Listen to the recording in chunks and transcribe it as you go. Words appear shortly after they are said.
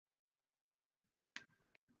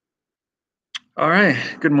All right.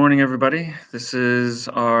 Good morning, everybody. This is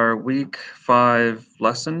our week 5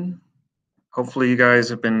 lesson. Hopefully, you guys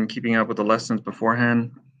have been keeping up with the lessons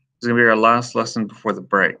beforehand. This is going to be our last lesson before the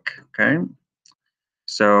break. Okay.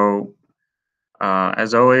 So,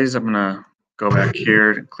 as always, I'm going to go back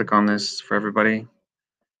here and click on this for everybody.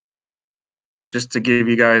 Just to give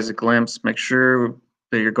you guys a glimpse, make sure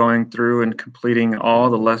that you're going through and completing all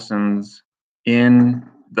the lessons in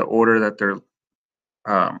the order that they're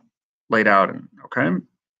laid out in. Okay.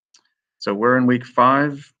 So, we're in week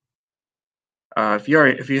 5. If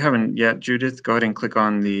you haven't yet, Judith, go ahead and click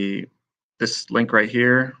on this link right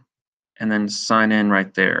here, and then sign in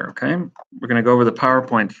right there. Okay, we're going to go over the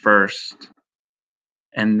PowerPoint first,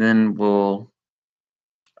 and then we'll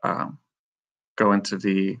go into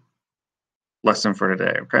the lesson for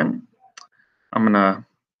today. Okay, I'm going to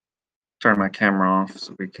turn my camera off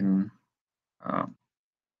so we can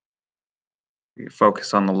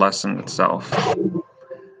focus on the lesson itself.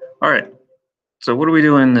 All right. So what are we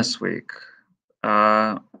doing this week?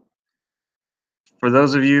 For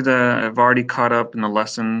those of you that have already caught up in the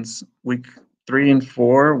lessons, week 3 and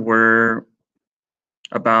 4 were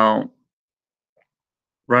about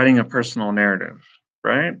writing a personal narrative,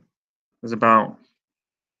 right? It's about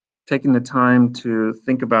taking the time to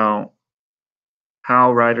think about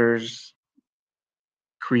how writers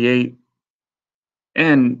create,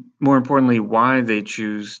 and more importantly, why they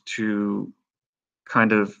choose to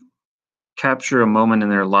kind of capture a moment in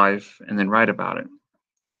their life and then write about it.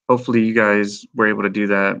 Hopefully, you guys were able to do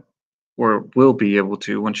that, or will be able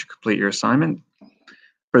to once you complete your assignment.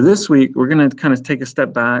 For this week, we're going to kind of take a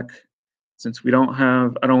step back since I don't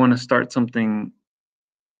want to start something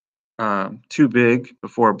too big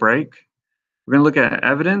before a break. We're going to look at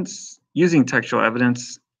evidence, using textual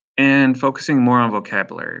evidence, and focusing more on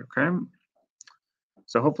vocabulary, okay?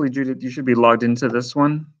 So hopefully, Judith, you should be logged into this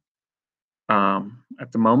one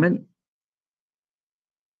at the moment.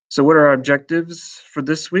 So what are our objectives for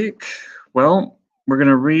this week? Well, we're going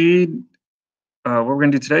to read, what we're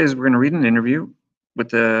going to do today is we're going to read an interview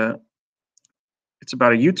with it's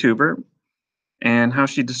about a YouTuber and how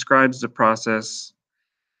she describes the process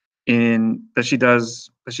that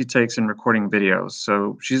she takes in recording videos.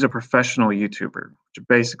 So she's a professional YouTuber, which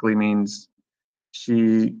basically means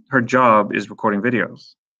her job is recording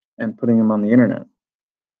videos and putting them on the internet.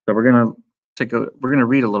 So we're gonna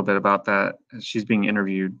read a little bit about that as she's being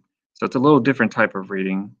interviewed. So it's a little different type of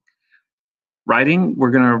reading. Writing,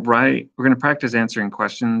 we're gonna practice answering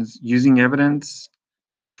questions using evidence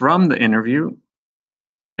from the interview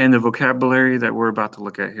and the vocabulary that we're about to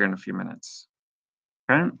look at here in a few minutes.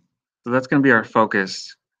 Okay, so that's gonna be our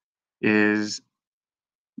focus, is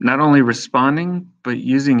not only responding, but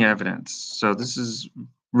using evidence. So this is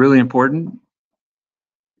really important.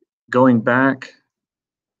 Going back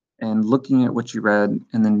and looking at what you read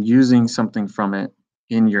and then using something from it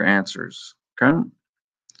in your answers, okay?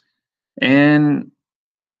 And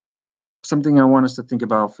something I want us to think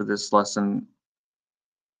about for this lesson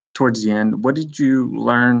towards the end, what did you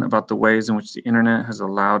learn about the ways in which the internet has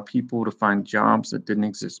allowed people to find jobs that didn't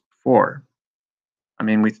exist before? I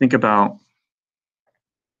mean, we think about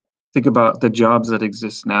the jobs that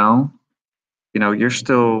exist now. You know, you're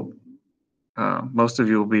still, most of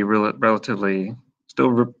you will be relatively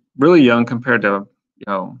still really young compared to,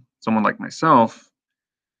 someone like myself.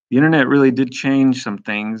 The internet really did change some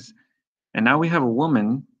things. And now we have a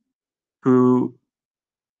woman who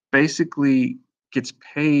basically gets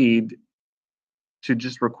paid to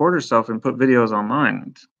just record herself and put videos online.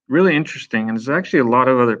 It's really interesting. And there's actually a lot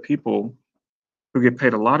of other people who get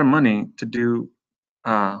paid a lot of money to do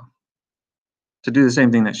the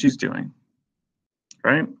same thing that she's doing,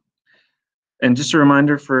 right? And just a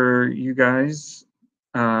reminder for you guys,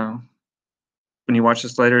 when you watch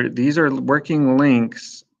this later, these are working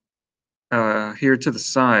links here to the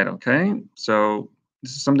side, okay? So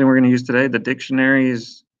this is something we're going to use today. The dictionary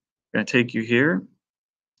is going to take you here.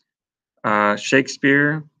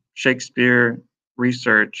 Shakespeare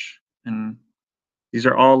research, and these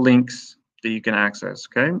are all links that you can access,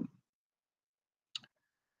 okay?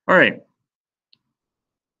 All right.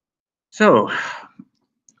 So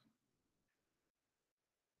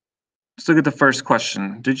let's look at the first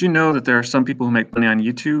question. Did you know that there are some people who make money on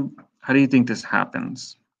YouTube? How do you think this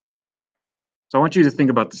happens? So I want you to think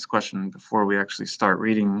about this question before we actually start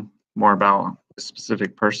reading more about a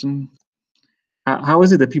specific person. How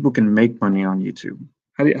is it that people can make money on YouTube?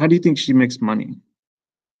 How do you think she makes money?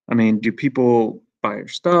 I mean, do people buy her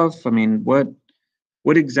stuff? I mean, what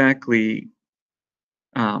exactly,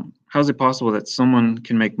 how is it possible that someone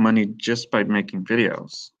can make money just by making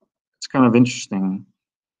videos? It's kind of interesting,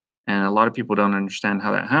 and a lot of people don't understand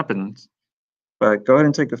how that happens. But go ahead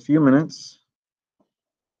and take a few minutes.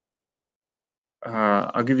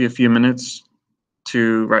 I'll give you a few minutes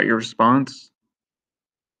to write your response.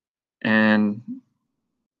 And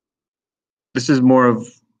this is more of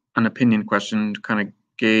an opinion question to kind of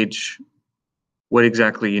gauge what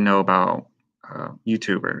exactly you know about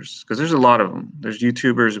YouTubers, because there's a lot of them. There's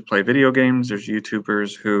YouTubers who play video games. There's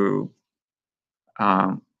YouTubers who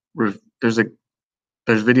there's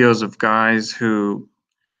videos of guys who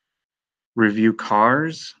review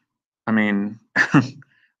cars. I mean,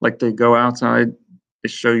 like they go outside, they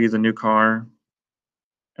show you the new car,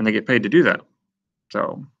 and they get paid to do that.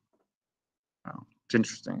 So it's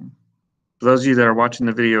interesting. For those of you that are watching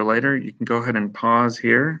the video later, you can go ahead and pause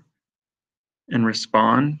here and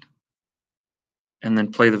respond, and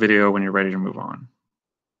then play the video when you're ready to move on.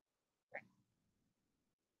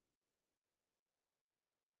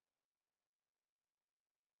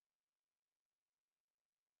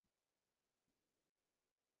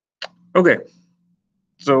 Okay,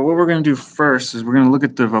 so what we're going to do first is we're going to look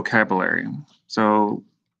at the vocabulary. So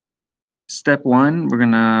step one, we're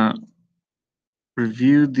going to we're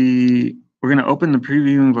going to open the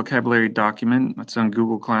previewing vocabulary document that's on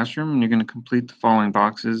Google Classroom, and you're going to complete the following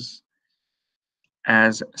boxes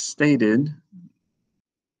as stated.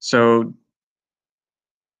 So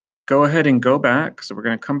go ahead and go back. So we're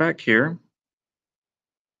going to come back here.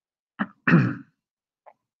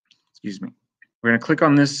 Excuse me. We're going to click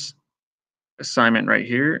on this assignment right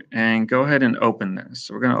here and go ahead and open this.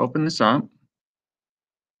 So we're going to open this up.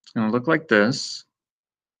 It's going to look like this.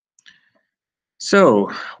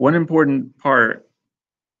 So one important part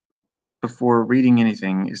before reading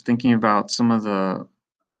anything is thinking about some of the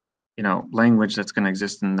language that's going to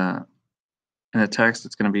exist in the text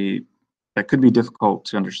that could be difficult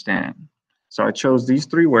to understand. So I chose these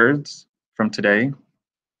 3 words from today,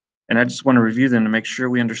 and I just want to review them to make sure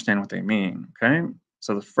we understand what they mean. Okay,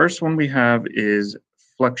 so the first one we have is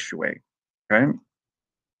fluctuate. Okay,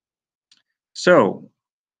 so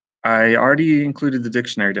I already included the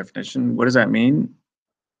dictionary definition. What does that mean?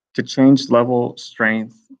 To change level,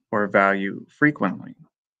 strength, or value frequently.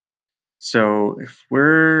 So if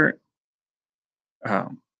we're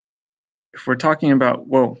talking about,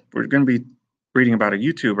 well, we're going to be reading about a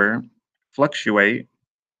YouTuber, fluctuate.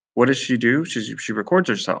 What does she do? She records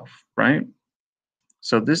herself, right?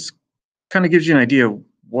 So this kind of gives you an idea of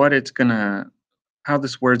how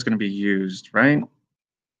this word's gonna be used, right?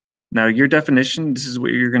 Now your definition, this is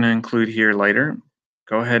what you're gonna include here later.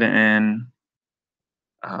 Go ahead and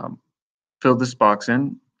fill this box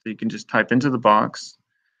in. So you can just type into the box,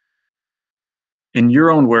 in your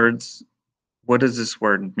own words, what does this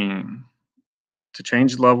word mean? To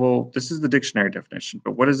change level, this is the dictionary definition,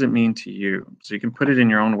 but what does it mean to you? So you can put it in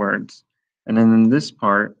your own words. And then in this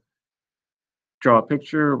part, draw a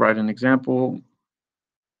picture, write an example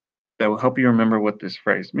that will help you remember what this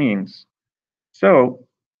phrase means. So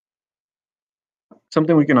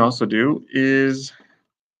something we can also do is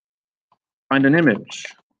find an image.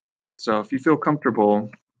 So if you feel comfortable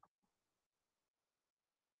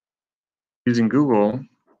using Google,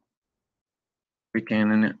 we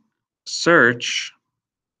can search.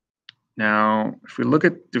 Now, if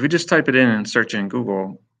we just type it in and search in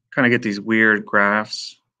Google, kind of get these weird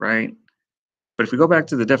graphs, right? But if we go back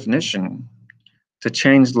to the definition, to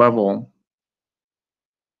change level,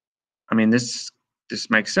 I mean, this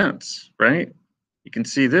makes sense, right? You can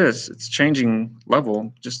see this, it's changing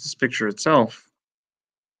level, just this picture itself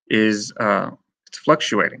is it's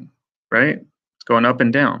fluctuating, right? It's going up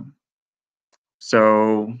and down.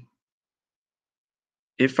 So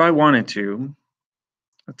if I wanted to,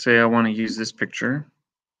 let's say I want to use this picture,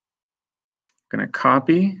 I'm going to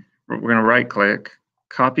copy, we're going to right click,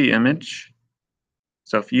 copy image.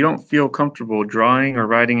 So if you don't feel comfortable drawing or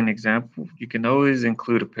writing an example, you can always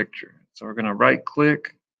include a picture. So we're going to right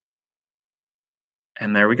click,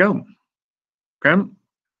 and there we go. Okay.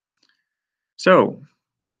 So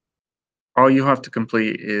all you have to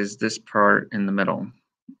complete is this part in the middle,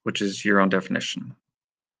 which is your own definition.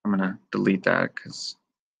 I'm going to delete that because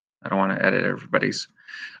I don't want to edit everybody's.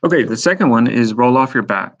 Okay, the second one is roll off your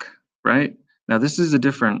back, right? Now this is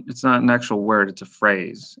it's not an actual word, it's a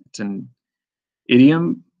phrase. It's an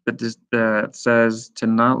idiom that says to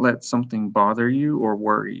not let something bother you or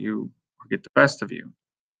worry you or get the best of you.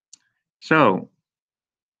 So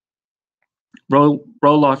roll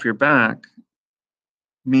off your back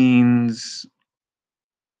means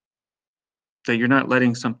that you're not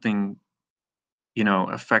letting something,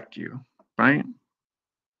 affect you, right?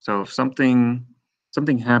 So if something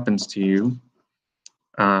happens to you,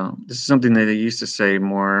 this is something that they used to say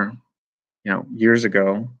more, years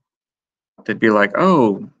ago. They'd be like,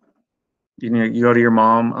 "Oh, You go to your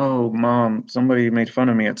mom, "Oh, mom, somebody made fun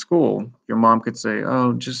of me at school." Your mom could say,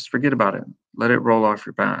 "Oh, just forget about it. Let it roll off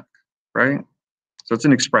your back," right? So it's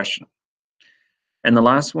an expression. And the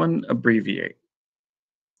last one, abbreviate,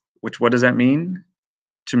 which what does that mean?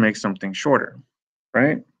 To make something shorter,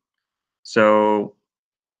 right? So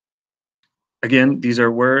again, these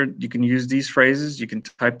are you can use these phrases, you can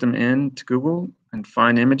type them in to Google and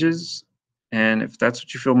find images. And if that's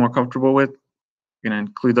what you feel more comfortable with, you're going to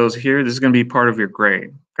include those here. This is going to be part of your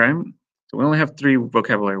grade, okay? So we only have 3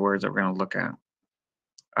 vocabulary words that we're going to look at.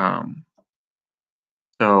 Um,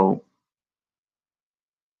 so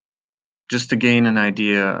just to gain an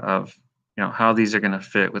idea of how these are going to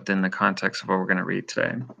fit within the context of what we're going to read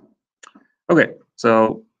today. Okay,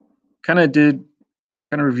 so kind of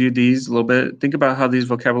reviewed these a little bit. Think about how these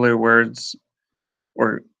vocabulary words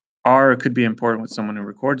or could be important with someone who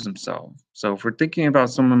records themselves. So if we're thinking about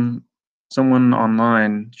someone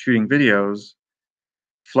online shooting videos,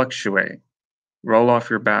 fluctuate, roll off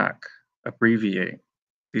your back, abbreviate.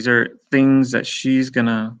 These are things that she's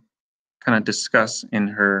gonna kind of discuss in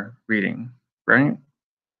her reading, right?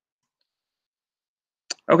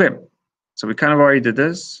 Okay, so we kind of already did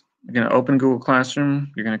this. You're gonna open Google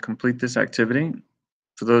Classroom. You're gonna complete this activity.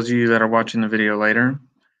 For those of you that are watching the video later,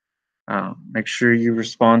 make sure you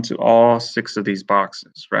respond to all 6 of these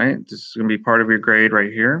boxes, right? This is going to be part of your grade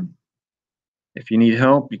right here. If you need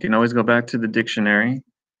help, you can always go back to the dictionary.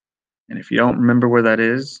 And if you don't remember where that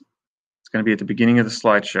is, it's going to be at the beginning of the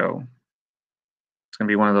slideshow. It's going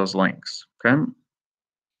to be one of those links, okay?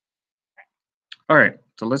 All right,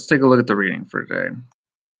 so let's take a look at the reading for today.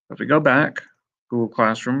 If we go back, Google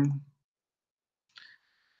Classroom,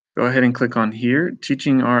 go ahead and click on here,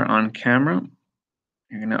 Teaching Art on Camera.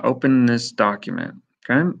 You're going to open this document,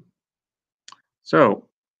 okay? So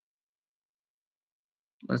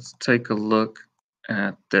let's take a look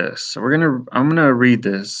at this. So I'm gonna read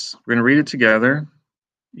this. We're gonna read it together.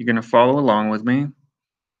 You're gonna follow along with me.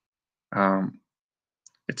 Um,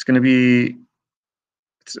 it's gonna be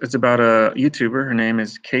it's about a YouTuber. Her name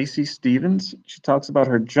is Casey Stevens. She talks about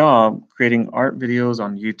her job creating art videos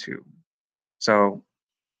on YouTube. So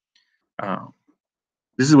uh,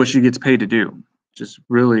 this is what she gets paid to do. Just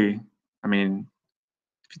really, I mean,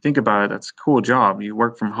 if you think about it, that's a cool job. You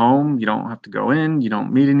work from home. You don't have to go in. You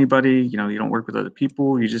don't meet anybody. You don't work with other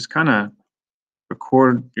people. You just kind of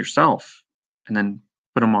record yourself and then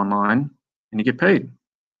put them online and you get paid.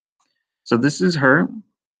 So this is her.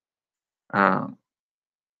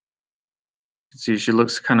 See, she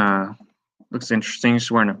looks interesting.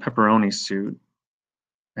 She's wearing a pepperoni suit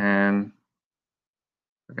and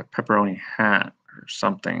like a pepperoni hat or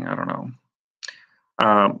something. I don't know.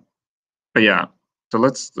 Um, but yeah, so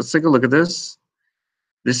let's take a look at this.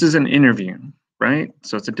 This is an interview, right?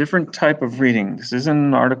 So it's a different type of reading. This isn't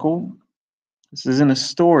an article. This isn't a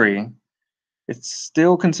story. It's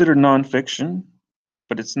still considered nonfiction,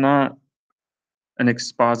 but it's not an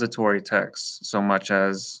expository text so much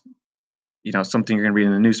as something you're going to read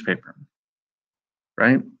in the newspaper,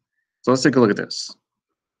 right? So let's take a look at this.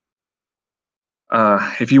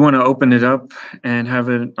 If you want to open it up and have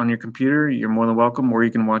it on your computer, you're more than welcome, or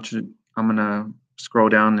you can watch it. I'm going to scroll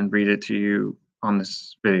down and read it to you on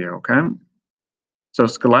this video, okay? So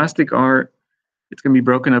scholastic art, it's going to be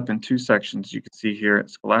broken up in 2 sections. You can see here,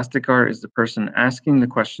 scholastic art is the person asking the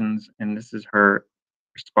questions, and this is her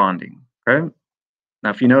responding, okay? Now,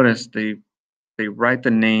 if you notice, they write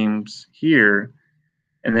the names here,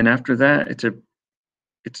 and then after that,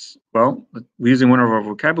 well, we're using one of our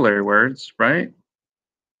vocabulary words, right?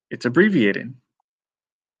 It's abbreviated.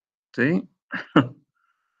 See?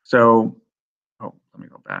 So, oh, let me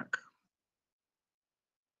go back.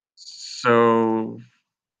 So,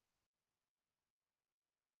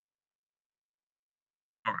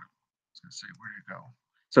 all right, I was gonna say, where did it go?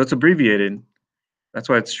 So it's abbreviated. That's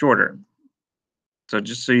why it's shorter. So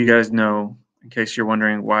just so you guys know, in case you're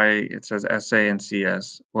wondering why it says SA and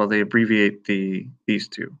CS, well, they abbreviate these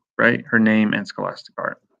 2, right? Her name and scholastic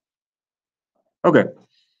art. Okay.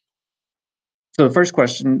 So the first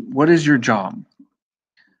question, what is your job?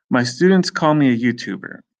 My students call me a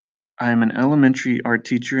YouTuber. I am an elementary art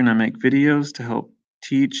teacher and I make videos to help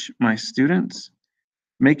teach my students.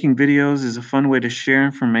 Making videos is a fun way to share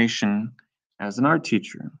information as an art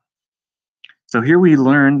teacher. So here we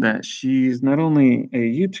learn that she's not only a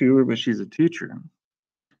YouTuber, but she's a teacher.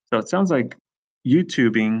 So it sounds like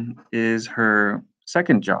YouTubing is her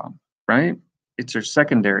second job, right? It's her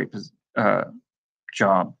secondary uh,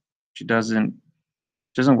 job. She doesn't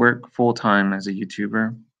work full time as a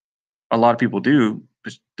YouTuber. A lot of people do,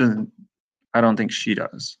 but I don't think she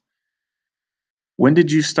does. When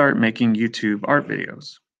did you start making YouTube art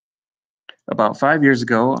videos? About 5 years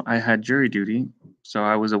ago, I had jury duty, so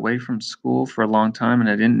I was away from school for a long time and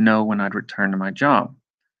I didn't know when I'd return to my job.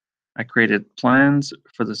 I created plans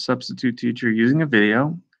for the substitute teacher using a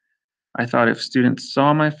video. I thought if students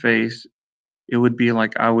saw my face, it would be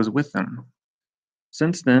like I was with them.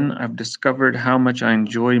 Since then, I've discovered how much I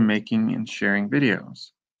enjoy making and sharing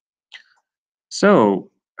videos.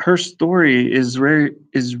 So, her story is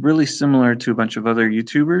really similar to a bunch of other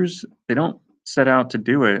YouTubers. They don't set out to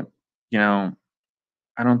do it. You know,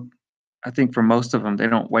 I don't I think for most of them they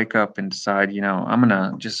don't wake up and decide, I'm going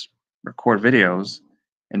to just record videos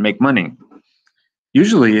and make money.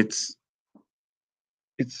 Usually it's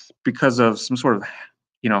because of some sort of,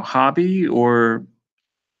 hobby, or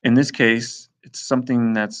in this case, it's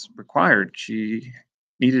something that's required. She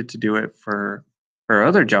needed to do it for her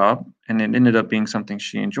other job, and it ended up being something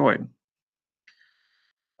she enjoyed.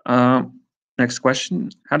 Next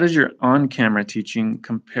question. How does your on camera teaching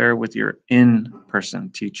compare with your in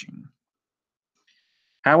person teaching?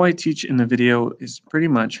 How I teach in the video is pretty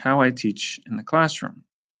much how I teach in the classroom.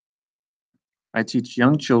 I teach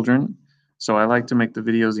young children, so I like to make the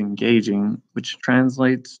videos engaging, which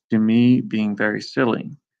translates to me being very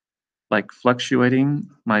silly, like fluctuating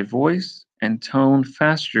my voice and tone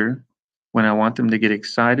faster when I want them to get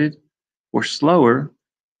excited, or slower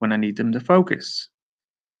when I need them to focus.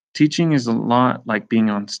 Teaching is a lot like being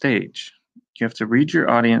on stage. You have to read your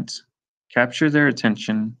audience, capture their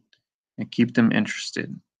attention, and keep them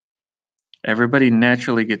interested. Everybody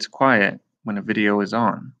naturally gets quiet when a video is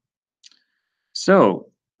on. So,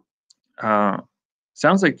 uh,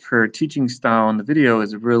 sounds like her teaching style in the video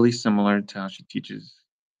is really similar to how she teaches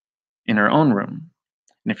in her own room.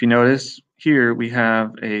 And if you notice here, we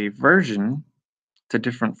have a version. It's a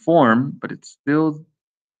different form, but it's still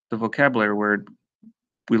the vocabulary word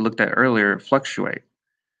we looked at earlier, fluctuate.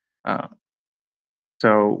 Uh,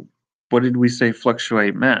 so, what did we say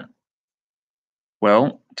fluctuate meant?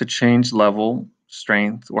 Well, to change level,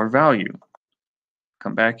 strength, or value.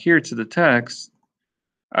 Come back here to the text.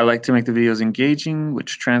 I like to make the videos engaging,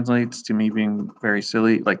 which translates to me being very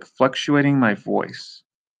silly, like fluctuating my voice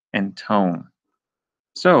and tone.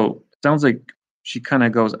 So, it sounds like she kind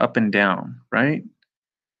of goes up and down, right?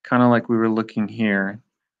 Kind of like we were looking here.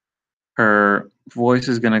 Her voice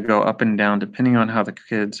is going to go up and down depending on how the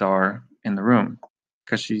kids are in the room,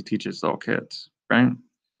 because she teaches little kids, right?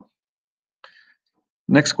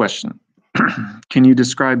 Next question. Can you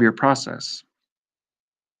describe your process?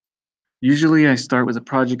 Usually I start with a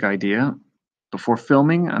project idea. Before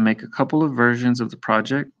filming, I make a couple of versions of the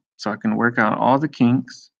project so I can work out all the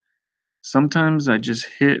kinks. Sometimes I just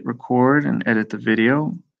hit record and edit the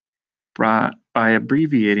video by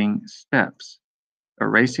abbreviating steps,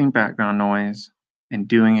 erasing background noise, and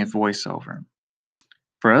doing a voiceover.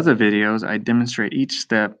 For other videos, I demonstrate each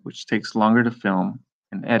step, which takes longer to film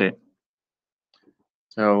and edit.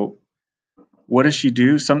 So, what does she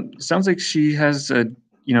do? Sounds like she has a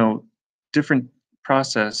you know different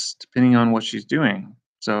process depending on what she's doing.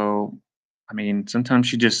 So, I mean, sometimes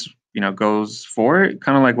she just goes for it,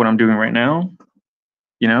 kind of like what I'm doing right now.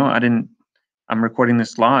 I didn't. I'm recording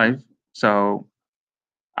this live, so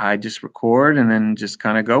I just record and then just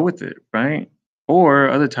kind of go with it, right? Or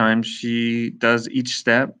other times she does each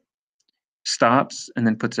step, stops, and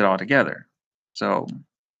then puts it all together. So,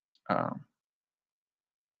 um,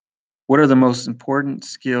 what are the most important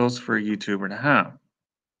skills for a YouTuber to have?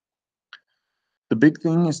 The big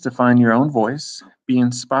thing is to find your own voice, be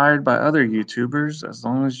inspired by other YouTubers as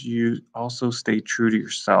long as you also stay true to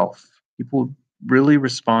yourself. People really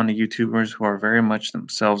respond to YouTubers who are very much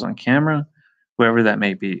themselves on camera, whoever that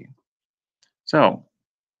may be. So,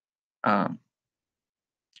 um,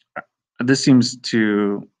 this seems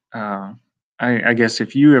to, I guess,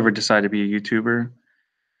 if you ever decide to be a YouTuber,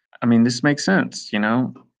 I mean, this makes sense, kind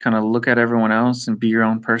of look at everyone else and be your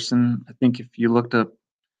own person. I think if you looked up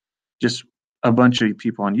just a bunch of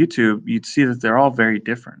people on YouTube, you'd see that they're all very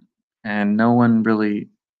different, and no one really,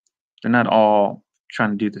 they're not all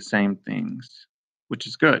trying to do the same things, which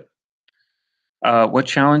is good. What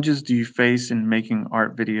challenges do you face in making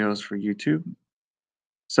art videos for YouTube?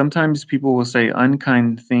 Sometimes people will say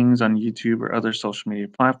unkind things on YouTube or other social media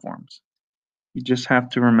platforms. You just have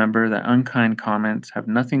to remember that unkind comments have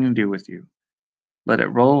nothing to do with you. Let it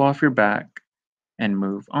roll off your back and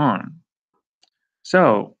move on.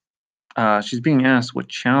 So, she's being asked what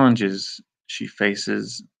challenges she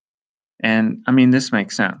faces. And I mean, this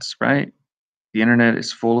makes sense, right? The internet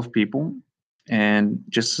is full of people, and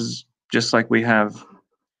just like we have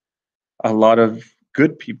a lot of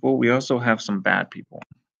good people, we also have some bad people.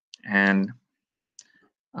 And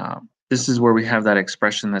this is where we have that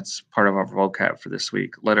expression that's part of our vocab for this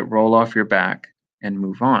week. Let it roll off your back and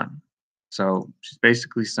move on. So she's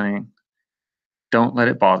basically saying, don't let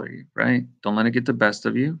it bother you, right? Don't let it get the best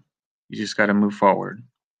of you. You just got to move forward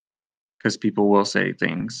because people will say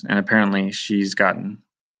things. And apparently, she's gotten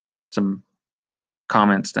some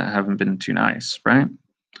comments that haven't been too nice, right?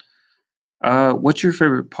 What's your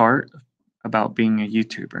favorite part about being a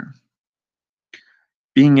YouTuber?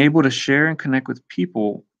 Being able to share and connect with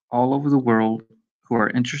people all over the world who are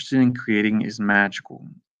interested in creating is magical.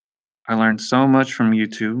 I learned so much from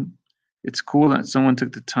YouTube. It's cool that someone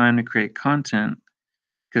took the time to create content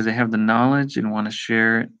because they have the knowledge and want to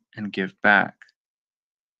share it and give back.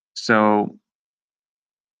 So,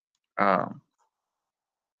 um,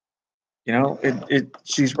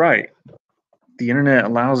 she's right. The internet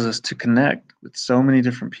allows us to connect with so many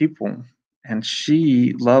different people, and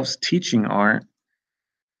she loves teaching art.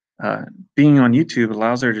 Uh, Being on YouTube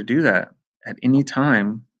allows her to do that at any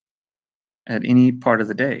time, at any part of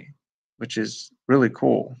the day, which is really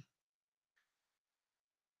cool.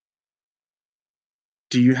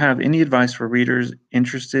 Do you have any advice for readers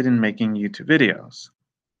interested in making YouTube videos?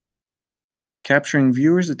 Capturing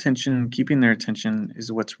viewers' attention and keeping their attention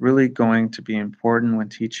is what's really going to be important when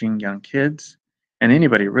teaching young kids and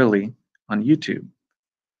anybody really on YouTube.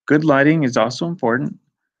 Good lighting is also important.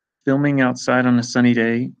 Filming outside on a sunny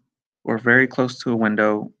day or very close to a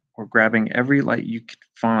window or grabbing every light you can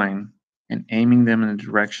find and aiming them in the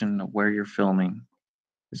direction of where you're filming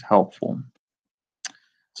is helpful.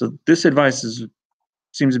 So this advice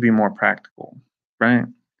seems to be more practical, right?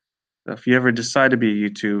 So if you ever decide to be a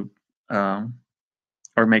YouTube um,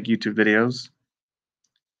 or make YouTube videos,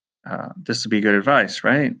 this would be good advice,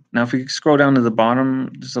 right? Now, if we scroll down to the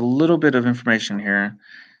bottom, there's a little bit of information here.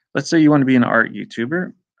 Let's say you want to be an art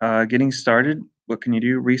YouTuber. Getting started, what can you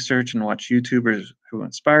do? Research and watch YouTubers who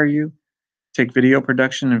inspire you. Take video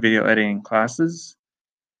production and video editing classes.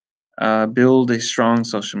 Build a strong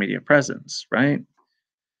social media presence, right?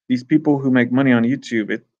 These people who make money on YouTube,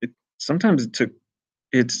 it sometimes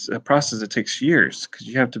it's a process that takes years because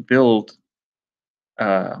you have to build,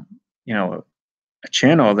 uh, you know, a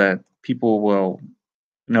channel that people will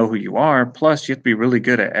know who you are. Plus, you have to be really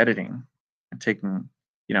good at editing and taking,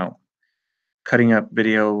 you know, cutting up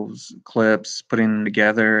videos, clips, putting them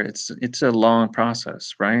together. It's a long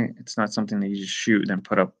process, right? It's not something that you just shoot and then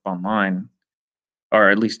put up online, or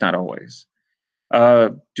at least not always.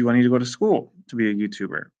 Do I need to go to school to be a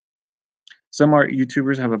YouTuber? Some art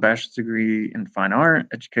YouTubers have a bachelor's degree in fine art,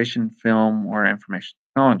 education, film, or information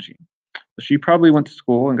technology. So she probably went to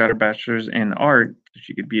school and got her bachelor's in art so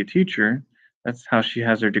she could be a teacher. That's how she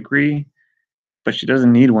has her degree, but she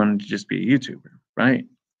doesn't need one to just be a YouTuber, right?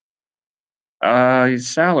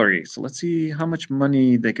 Salary. So let's see how much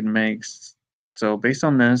money they can make. So based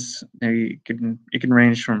on this, it can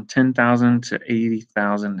range from 10,000 to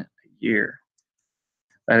 80,000 a year.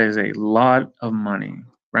 That is a lot of money,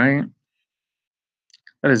 right?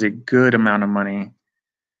 That is a good amount of money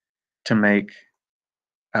to make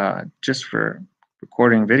just for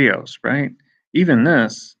recording videos, right? Even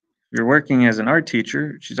this, if you're working as an art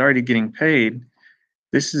teacher, she's already getting paid.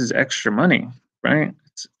 This is extra money, right?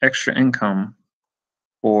 It's extra income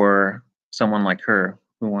for someone like her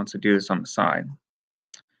who wants to do this on the side.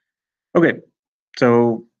 Okay,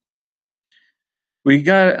 so we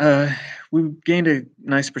got we gained a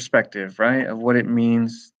nice perspective, right, of what it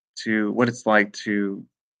means to what it's like to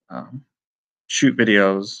um, shoot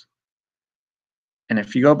videos. And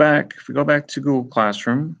if we go back to Google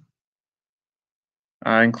Classroom,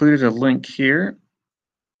 I included a link here,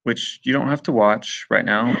 which you don't have to watch right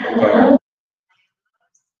now.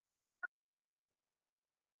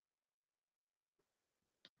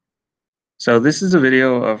 So this is a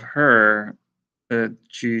video of her that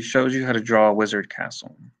she shows you how to draw a wizard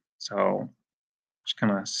castle. So just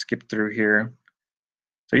kind of skip through here.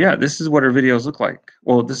 So yeah, this is what her videos look like.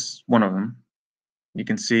 Well, this is one of them. You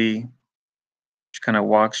can see she kind of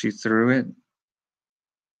walks you through it.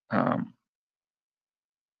 Um,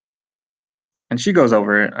 and she goes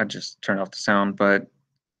over it. I just turned off the sound, but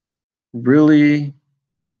really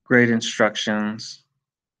great instructions.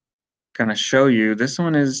 Kind of show you. This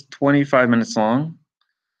one is 25 minutes long.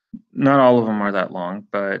 Not all of them are that long,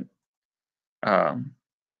 but um,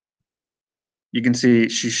 you can see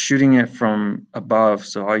she's shooting it from above,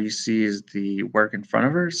 so all you see is the work in front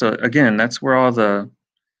of her. So again, that's where all the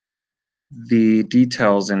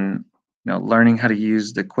details and learning how to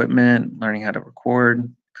use the equipment, learning how to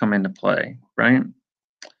record come into play, right?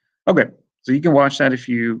 Okay, so you can watch that if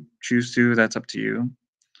you choose to. That's up to you.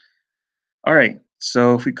 All right,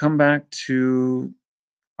 so if we come back to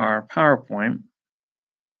our PowerPoint,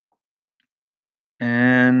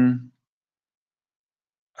 And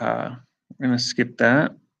we're going to skip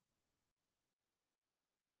that.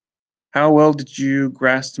 How well did you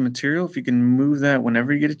grasp the material? If you can move that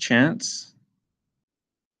whenever you get a chance.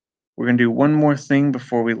 We're going to do one more thing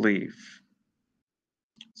before we leave.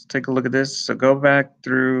 Let's take a look at this. So go back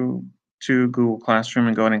through to Google Classroom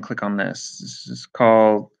and go ahead and click on this. This is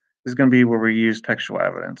going to be where we use textual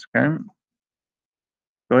evidence, okay?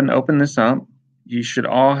 Go ahead and open this up. You should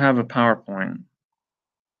all have a PowerPoint,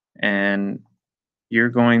 and you're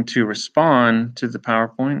going to respond to the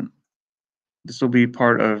PowerPoint. This will be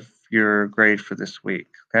part of your grade for this week,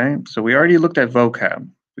 okay? So we already looked at vocab.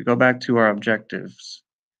 We go back to our objectives.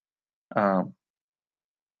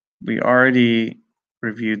 We already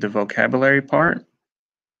reviewed the vocabulary part.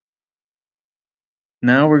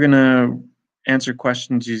 Now we're going to answer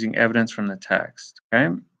questions using evidence from the text,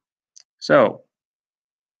 okay? So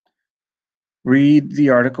read the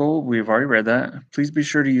article. We've already read that. Please be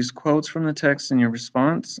sure to use quotes from the text in your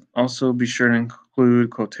response. Also be sure to include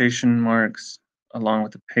quotation marks along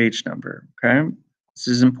with the page number, okay? This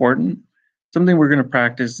is important. Something we're going to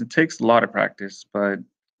practice. It takes a lot of practice, but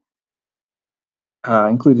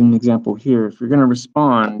include an example here. If you're going to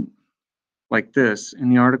respond like this, in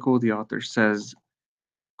the article, the author says,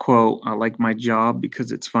 quote, "I like my job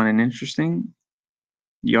because it's fun and interesting."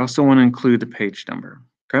 You also want to include the page number,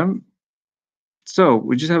 okay? So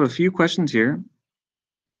we just have a few questions here.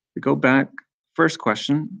 We go back, first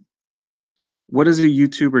question, what does a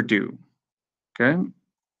YouTuber do? Okay,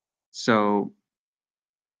 so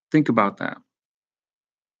think about that.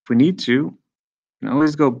 If we need to, we can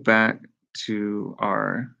always go back to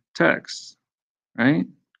our text, right?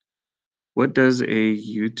 What does a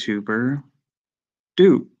YouTuber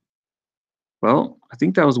do? Well, I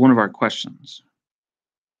think that was one of our questions.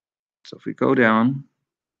 So if we go down,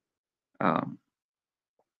 where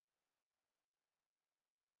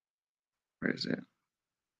is it?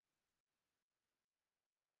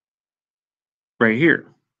 Right here,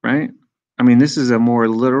 right? I mean, this is a more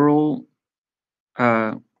literal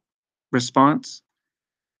response,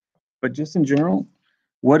 but just in general,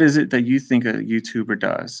 what is it that you think a YouTuber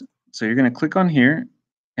does? So you're going to click on here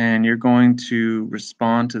and you're going to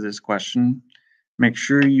respond to this question. Make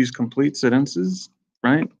sure you use complete sentences,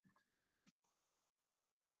 right?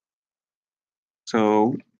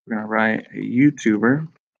 So we're going to write a YouTuber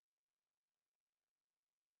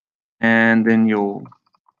and then you'll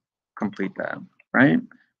complete that, right?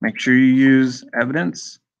 Make sure you use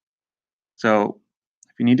evidence. So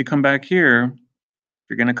if you need to come back here,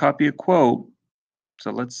 you're going to copy a quote. So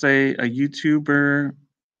let's say a YouTuber,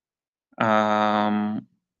 let's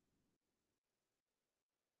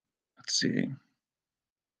see,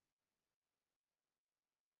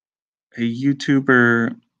 a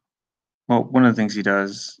YouTuber, well, one of the things he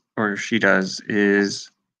does or she does is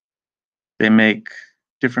they make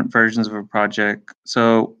different versions of a project.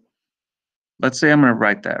 So let's say I'm going to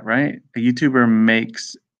write that, right? A YouTuber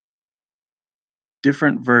makes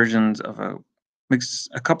different versions of makes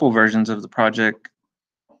a couple versions of the project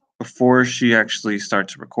before she actually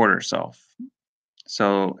starts to record herself.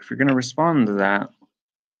 So if you're going to respond to that,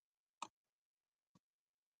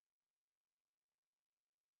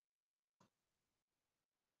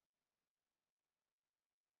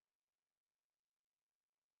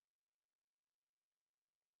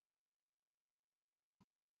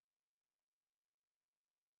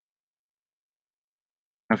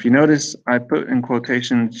 if you notice, I put in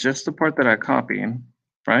quotation just the part that I copied,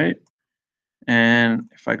 right? And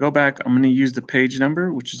if I go back, I'm going to use the page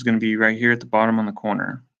number, which is going to be right here at the bottom on the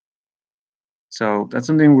corner. So that's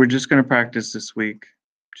something we're just going to practice this week,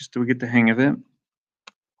 just till we get the hang of it.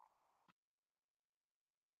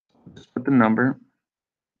 Just put the number.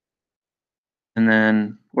 And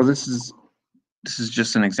then, well, this is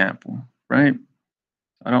just an example, right?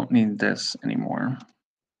 I don't need this anymore.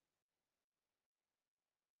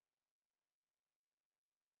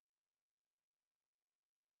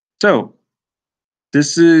 So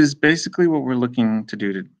this is basically what we're looking to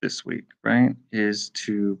do this week, right? Is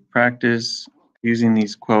to practice using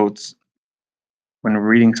these quotes when we're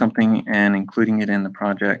reading something and including it in the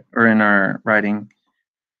project or in our writing,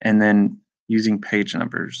 and then using page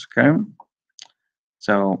numbers, okay?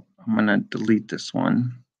 So I'm gonna delete this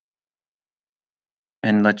one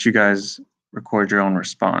and let you guys record your own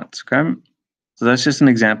response, okay? So that's just an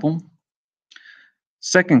example.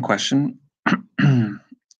 Second question,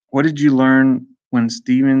 what did you learn when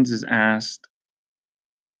Stevens is asked,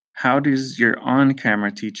 how does your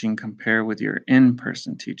on-camera teaching compare with your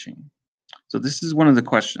in-person teaching? So this is one of the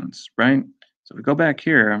questions, right? So if we go back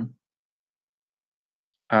here,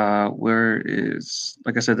 Where is,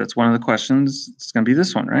 like I said, that's one of the questions. It's going to be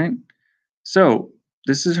this one, right? So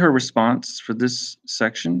this is her response for this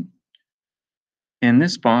section. In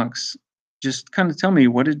this box, just kind of tell me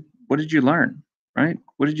what did you learn, right?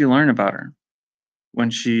 What did you learn about her when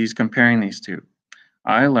she's comparing these two?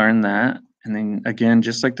 I learned that, and then again,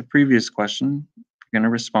 just like the previous question, you're going to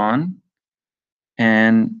respond,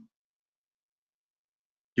 and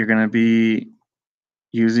you're going to be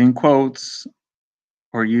using quotes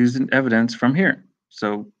or using evidence from here.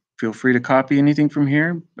 So feel free to copy anything from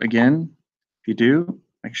here. Again, if you do,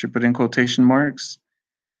 make sure to put in quotation marks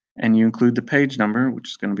and you include the page number, which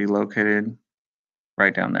is going to be located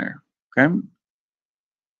right down there. Okay.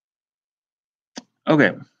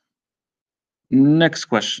 Okay. Next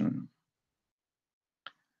question.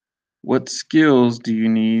 What skills do you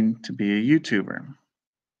need to be a YouTuber?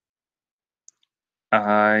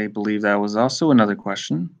 I believe that was also another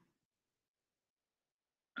question.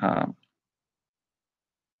 Um,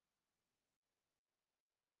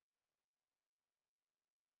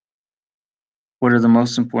 what are the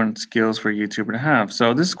most important skills for a YouTuber to have?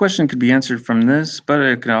 So this question could be answered from this, but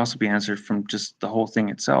it could also be answered from just the whole thing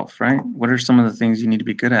itself, right? What are some of the things you need to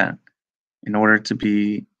be good at in order to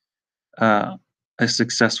be uh, a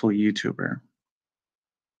successful YouTuber?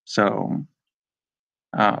 So,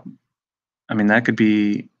 um, I mean, that could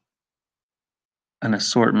be an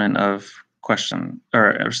assortment of question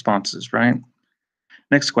or responses, right?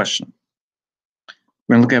 Next question.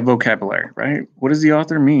 We're going to look at vocabulary, right? What does the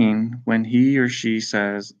author mean when he or she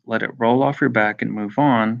says, let it roll off your back and move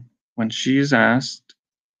on, when she is asked,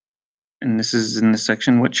 and this is in this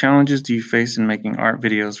section, what challenges do you face in making art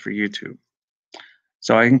videos for YouTube?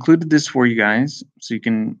 So I included this for you guys so you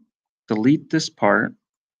can delete this part,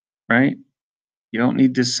 right? You don't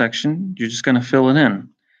need this section. You're just going to fill it in.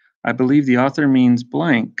 I believe the author means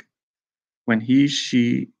blank when he,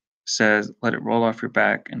 she says, let it roll off your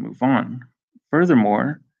back and move on.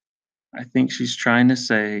 Furthermore, I think she's trying to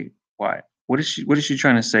say why. What is she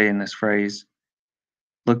trying to say in this phrase,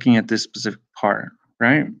 looking at this specific part,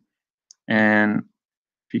 right? And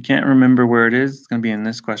if you can't remember where it is, it's going to be in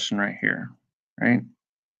this question right here, right?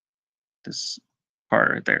 This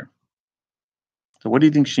part right there. So what do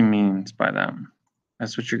you think she means by that?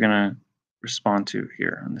 That's what you're going to respond to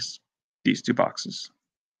here in these two boxes.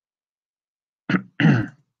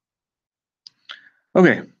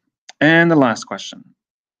 Okay, and the last question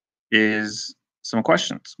is some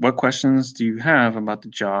questions. What questions do you have about the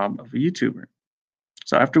job of a YouTuber?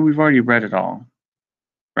 So after we've already read it all,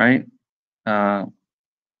 right? Kind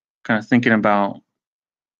of thinking about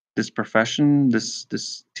this profession,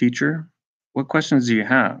 this teacher, what questions do you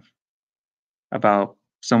have about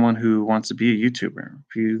someone who wants to be a YouTuber?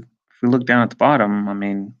 If you look down at the bottom, I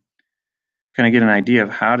mean, kind of get an idea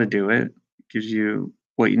of how to do it. It gives you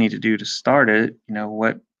what you need to do to start it, you know,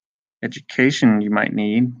 what education you might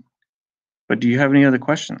need. But do you have any other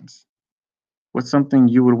questions? What's something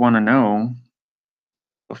you would want to know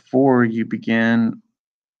before you begin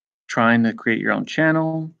trying to create your own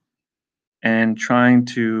channel and trying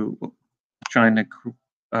to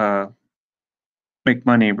uh, make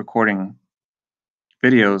money recording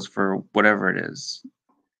videos for whatever it is?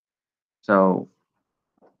 So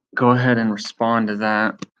go ahead and respond to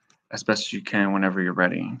that as best as you can whenever you're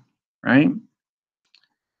ready, right?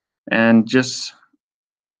 And just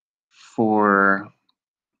for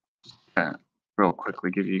real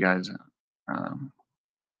quickly, give you guys um,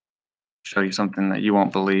 show you something that you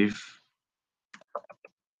won't believe.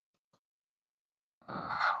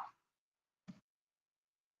 I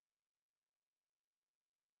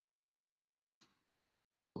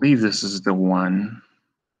believe this is the one.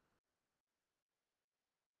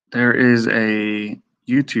 There is a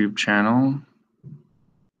YouTube channel.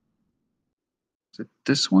 Is it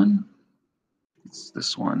this one? It's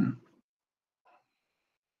this one.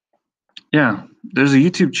 Yeah, there's a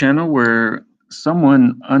YouTube channel where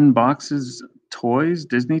someone unboxes toys,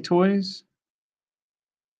 Disney toys,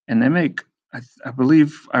 and they make, I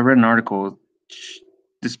believe I read an article,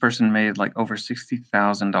 this person made like over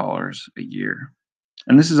 $60,000 a year.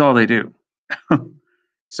 And this is all they do.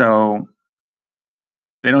 So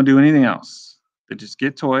they don't do anything else. They just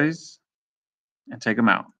get toys and take them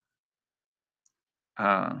out.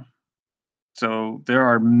 Uh, so there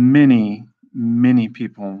are many, many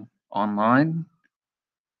people online,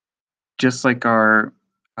 just like our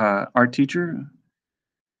art teacher,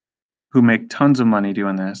 who make tons of money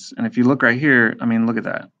doing this. And if you look right here, I mean, look at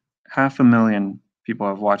that. 500,000 people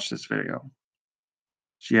have watched this video.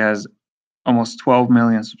 She has almost 12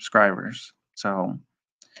 million subscribers. So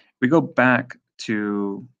we go back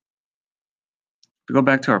to to go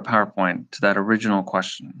back to our PowerPoint, to that original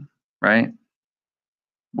question, right?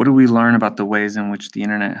 What do we learn about the ways in which the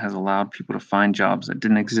internet has allowed people to find jobs that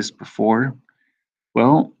didn't exist before?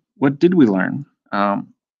 Well, what did we learn? How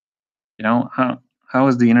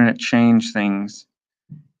has the internet changed things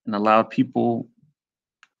and allowed people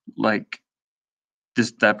like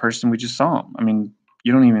that person we just saw? I mean,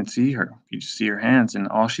 you don't even see her. You just see her hands, and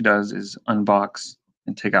all she does is unbox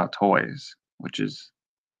and take out toys, which is,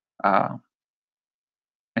 uh,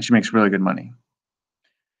 and she makes really good money.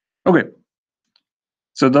 Okay,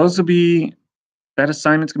 so that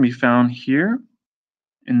assignment's gonna be found here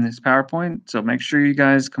in this PowerPoint. So make sure you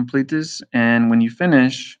guys complete this, and when you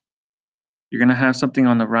finish, you're gonna have something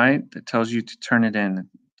on the right that tells you to turn it in.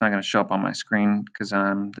 It's not gonna show up on my screen because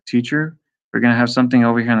I'm the teacher. We're gonna have something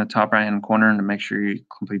over here in the top right-hand corner to make sure you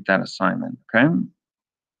complete that assignment, okay?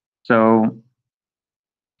 So,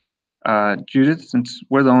 Judith, since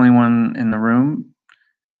we're the only one in the room,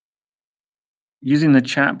 using the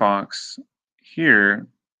chat box here,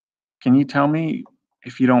 can you tell me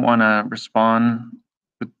if you don't wanna respond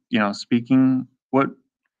with, speaking, what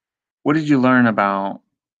did you learn about,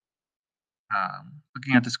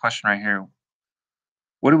 looking at this question right here,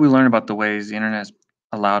 what did we learn about the ways the internet has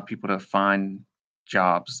allowed people to find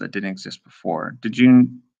jobs that didn't exist before? Did you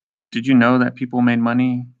know that people made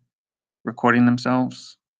money recording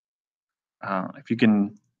themselves? If you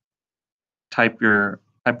can type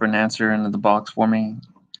an answer into the box for me,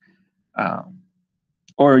 uh,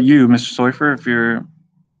 or you, Mr. Soifer,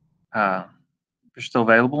 uh, if you're still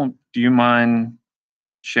available, do you mind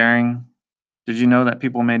sharing? Did you know that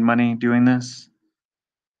people made money doing this?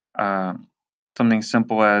 Uh, Something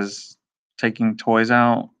simple as taking toys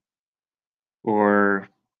out, or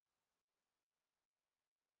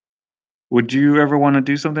would you ever want to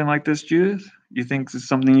do something like this, Judith? You think this is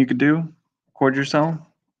something you could do? Record yourself,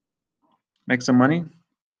 make some money?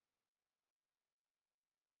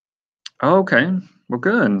 Oh, okay, well,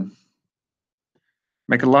 good.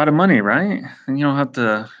 Make a lot of money, right? And you don't have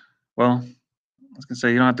to, well, I was gonna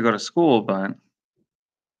say you don't have to go to school, but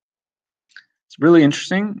it's really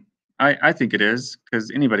interesting. I think it is because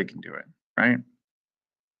anybody can do it, right?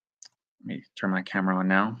 Let me turn my camera on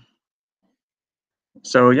now.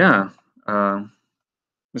 So yeah, uh,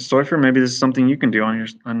 Ms. Stoifer, maybe this is something you can do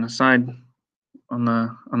on the side, on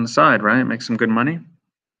the side, right? Make some good money.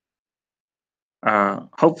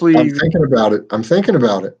 Hopefully, I'm thinking about it. I'm thinking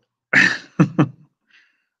about it.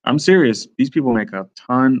 I'm serious. These people make a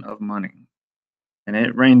ton of money, and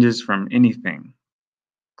it ranges from anything: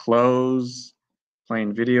 clothes,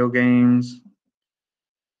 playing video games.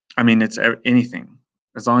 I mean, it's anything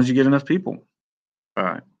as long as you get enough people.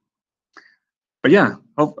 Uh, but yeah,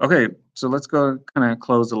 okay. So let's go kind of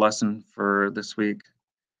close the lesson for this week.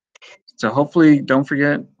 So hopefully, don't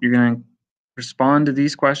forget you're going to respond to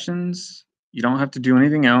these questions. You don't have to do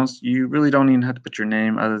anything else. You really don't even have to put your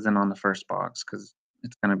name other than on the first box because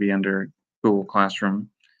it's going to be under Google Classroom.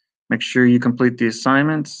 Make sure you complete the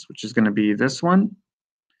assignments, which is going to be this one.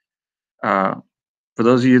 For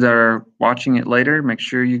those of you that are watching it later, make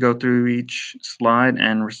sure you go through each slide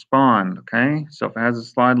and respond, okay? So if it has a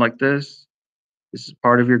slide like this is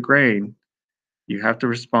part of your grade. You have to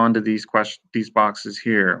respond to these boxes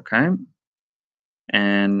here, okay?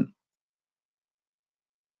 And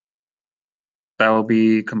that will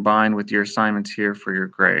be combined with your assignments here for your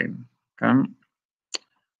grade, okay?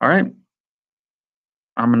 All right.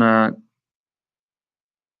 I'm gonna,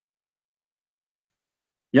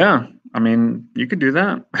 yeah, I mean, you could do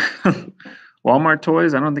that. Walmart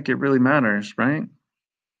toys, I don't think it really matters, right?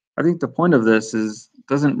 I think the point of this is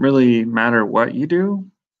doesn't really matter what you do,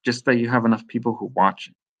 just that you have enough people who watch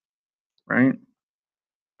it, right?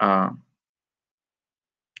 Uh,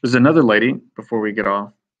 there's another lady before we get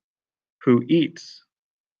off who eats.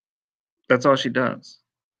 That's all she does.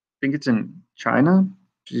 I think it's in China.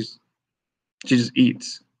 She just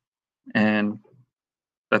eats, and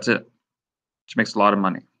that's it. She makes a lot of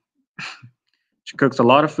money. She cooks a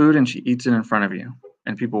lot of food and she eats it in front of you,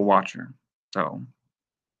 and people watch her. So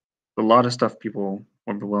a lot of stuff people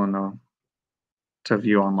would be willing to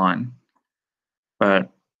view online. But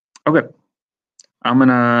okay, I'm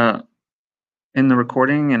gonna end the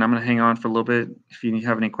recording and I'm gonna hang on for a little bit if you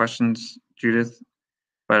have any questions, Judith.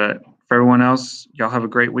 But for everyone else, y'all have a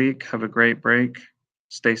great week. Have a great break.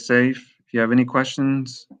 Stay safe. If you have any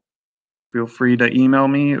questions, feel free to email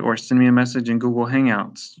me or send me a message in Google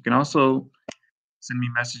Hangouts. You can also send me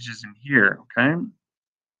messages in here, okay?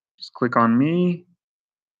 Just click on me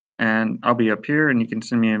and I'll be up here and you can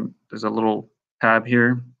send me, there's a little tab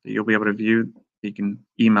here that you'll be able to view. You can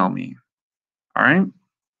email me. All right.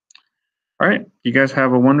 All right. You guys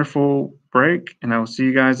have a wonderful break, and I will see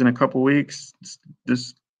you guys in a couple weeks.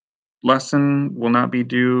 This lesson will not be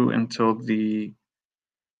due until the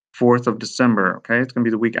 4th of December, okay? It's going to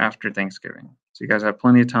be the week after Thanksgiving. So you guys have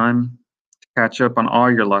plenty of time to catch up on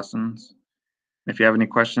all your lessons. If you have any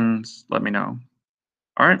questions, let me know.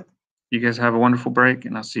 All right. You guys have a wonderful break,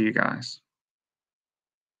 and I'll see you guys.